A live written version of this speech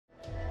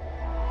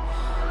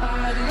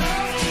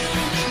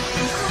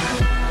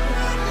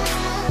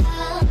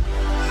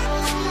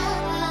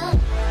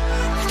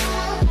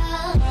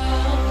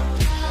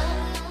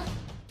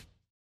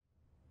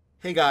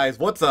Hey guys,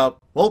 what's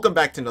up? Welcome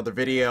back to another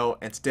video,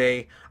 and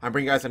today I'm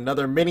bringing you guys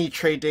another mini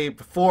trade day.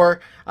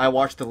 Before I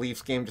watched the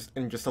Leafs game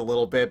in just a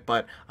little bit,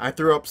 but I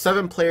threw up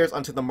 7 players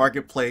onto the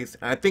marketplace,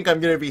 and I think I'm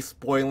going to be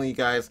spoiling you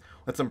guys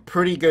with some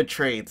pretty good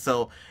trades,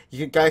 so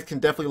you guys can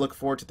definitely look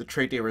forward to the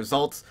trade day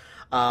results.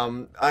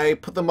 I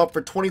put them up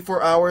for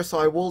 24 hours, so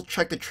I will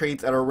check the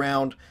trades at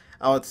around,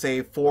 I would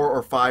say, 4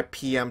 or 5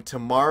 p.m.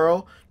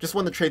 tomorrow, just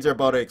when the trades are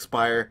about to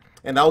expire.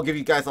 And that will give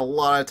you guys a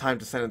lot of time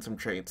to send in some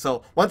trades.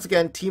 So once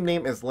again, team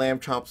name is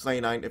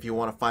LambChops99 if you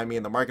want to find me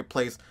in the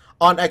marketplace.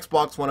 On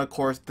Xbox One, of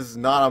course. This is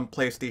not on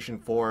PlayStation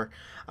 4,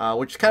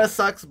 which kind of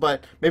sucks,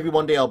 but maybe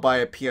one day I'll buy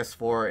a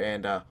PS4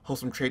 and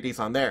host some trade days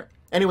on there.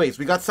 Anyways,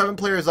 we got 7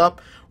 players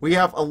up. We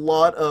have a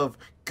lot of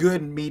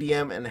good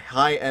medium and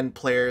high-end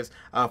players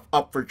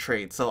up for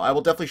trade. So I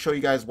will definitely show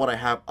you guys what I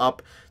have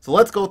up. So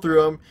let's go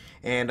through them,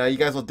 and you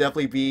guys will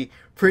definitely be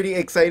pretty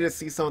excited to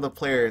see some of the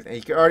players. And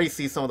you can already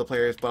see some of the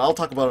players, but I'll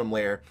talk about them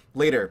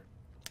later.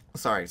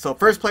 Sorry. So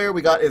first player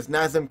we got is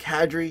Nazem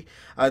Kadri,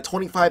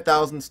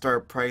 25,000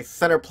 start price,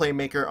 center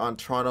playmaker on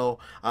Toronto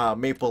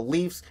Maple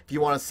Leafs. If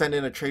you want to send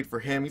in a trade for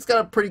him, he's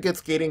got a pretty good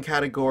skating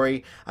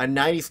category,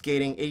 90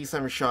 skating,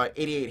 87 shot,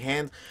 88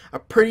 hands, a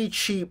pretty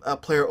cheap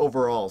player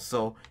overall.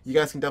 So you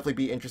guys can definitely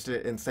be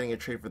interested in sending a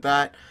trade for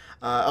that.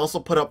 I also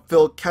put up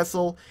Phil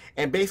Kessel,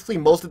 and basically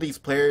most of these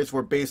players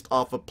were based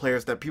off of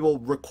players that people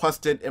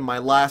requested in my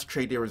last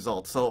trade day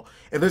results. So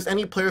if there's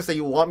any players that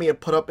you want me to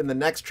put up in the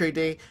next trade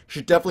day, you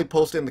should definitely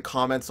post it in the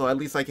comments so at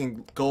least I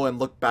can go and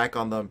look back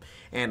on them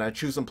and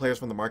choose some players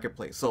from the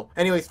marketplace. So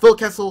anyways, Phil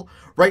Kessel,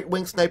 right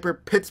wing sniper,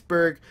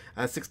 Pittsburgh,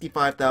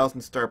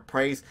 65,000 start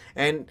price,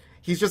 and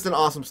he's just an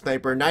awesome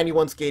sniper.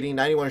 91 skating,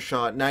 91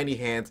 shot, 90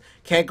 hands.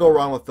 Can't go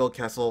wrong with Phil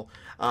Kessel.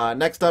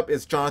 Next up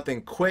is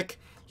Jonathan Quick.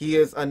 He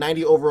is a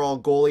 90 overall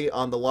goalie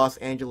on the Los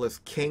Angeles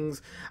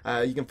Kings.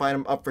 You can find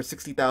him up for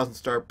 60,000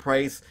 start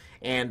price,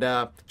 and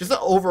just an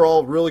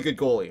overall really good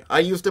goalie. I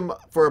used him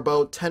for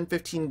about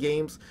 10-15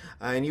 games,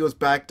 and he was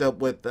backed up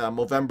with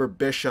Movember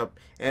Bishop,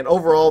 and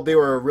overall they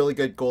were a really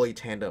good goalie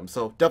tandem.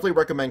 So definitely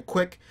recommend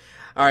Quick.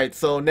 Alright,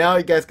 so now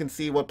you guys can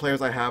see what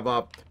players I have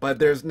up, but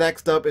there's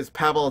next up is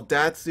Pavel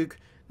Datsyuk,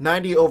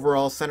 90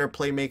 overall center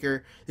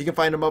playmaker. You can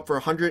find him up for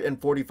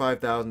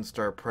 145,000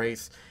 start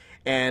price,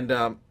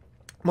 and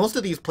most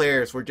of these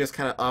players were just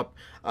kind of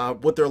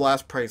up with their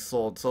last price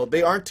sold, so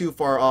they aren't too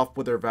far off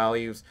with their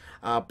values.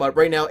 But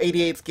right now,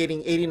 88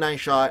 skating, 89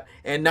 shot,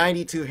 and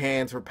 92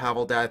 hands for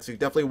Pavel Datsyuk.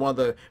 Definitely one of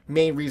the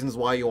main reasons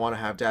why you want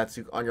to have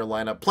Datsyuk on your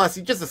lineup. Plus,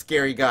 he's just a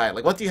scary guy.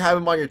 Like, once you have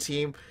him on your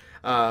team,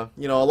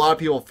 you know, a lot of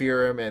people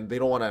fear him and they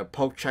don't want to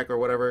poke check or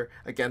whatever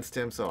against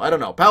him. So I don't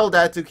know. Pavel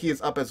Datsyuk, he is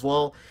up as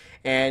well.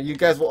 And you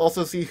guys will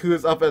also see who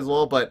is up as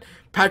well, but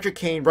Patrick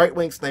Kane, right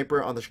wing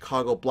sniper on the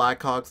Chicago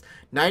Blackhawks,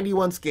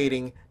 91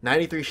 skating,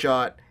 93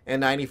 shot,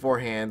 and 94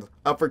 hands,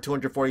 up for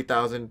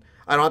 240,000.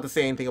 I don't have to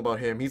say anything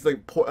about him. He's the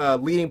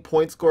leading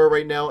point scorer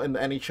right now in the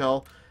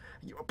NHL.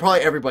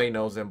 Probably everybody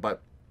knows him,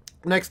 but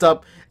next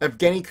up,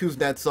 Evgeny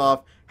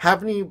Kuznetsov.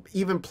 Haven't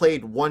even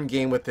played one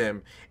game with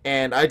him,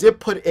 and I did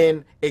put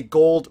in a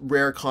gold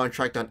rare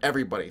contract on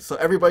everybody, so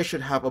everybody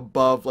should have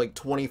above like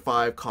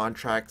 25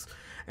 contracts.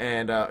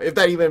 And if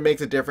that even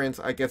makes a difference,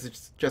 I guess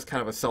it's just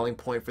kind of a selling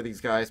point for these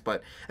guys.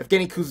 But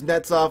Evgeny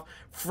Kuznetsov,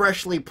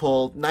 freshly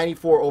pulled,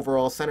 94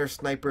 overall, center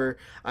sniper,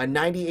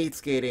 98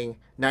 skating,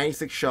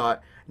 96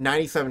 shot,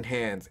 97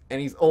 hands,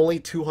 and he's only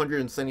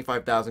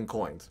 275,000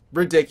 coins.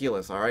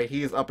 Ridiculous, alright?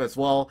 He is up as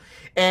well.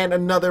 And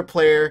another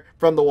player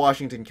from the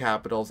Washington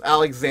Capitals,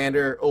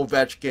 Alexander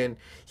Ovechkin.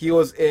 He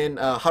was in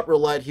Hut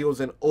Roulette, he was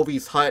in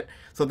Ovi's Hut.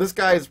 So this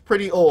guy is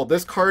pretty old.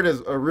 This card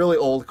is a really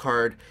old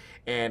card.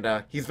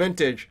 And he's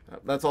vintage.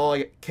 That's all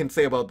I can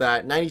say about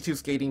that. 92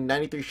 skating,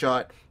 93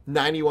 shot,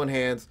 91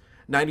 hands,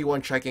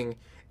 91 checking.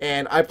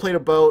 And I played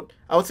about,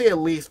 I would say at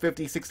least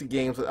 50-60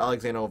 games with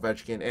Alexander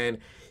Ovechkin. And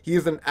he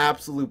is an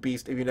absolute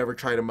beast if you never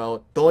tried him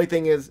out. The only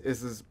thing is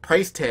his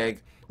price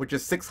tag, which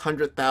is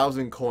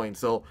 600,000 coins.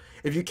 So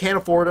if you can't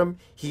afford him,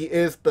 he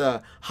is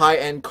the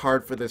high-end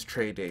card for this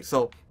trade day.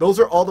 So those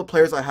are all the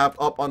players I have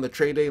up on the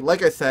trade day.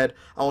 Like I said,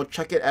 I will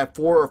check it at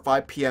 4 or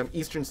 5 p.m.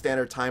 Eastern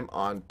Standard Time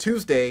on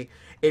Tuesday,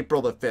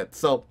 April the 5th.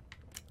 So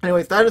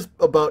anyways, that is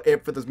about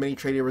it for this mini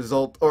trade day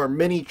result, or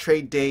mini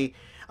trade day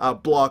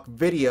block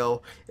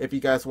video. If you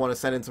guys want to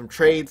send in some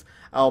trades,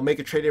 I'll make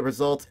a trade day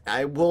result.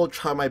 I will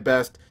try my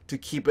best to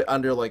keep it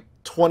under like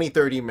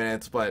 20-30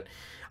 minutes, but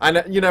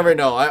you never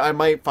know. I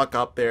might fuck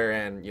up there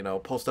and, you know,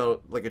 post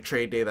out like a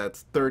trade day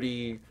that's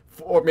 30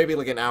 or maybe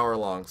like an hour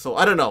long. So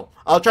I don't know.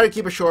 I'll try to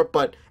keep it short,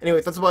 but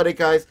anyways, that's about it,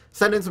 guys.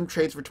 Send in some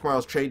trades for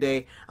tomorrow's trade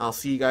day. I'll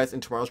see you guys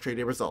in tomorrow's trade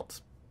day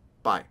results.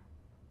 Bye.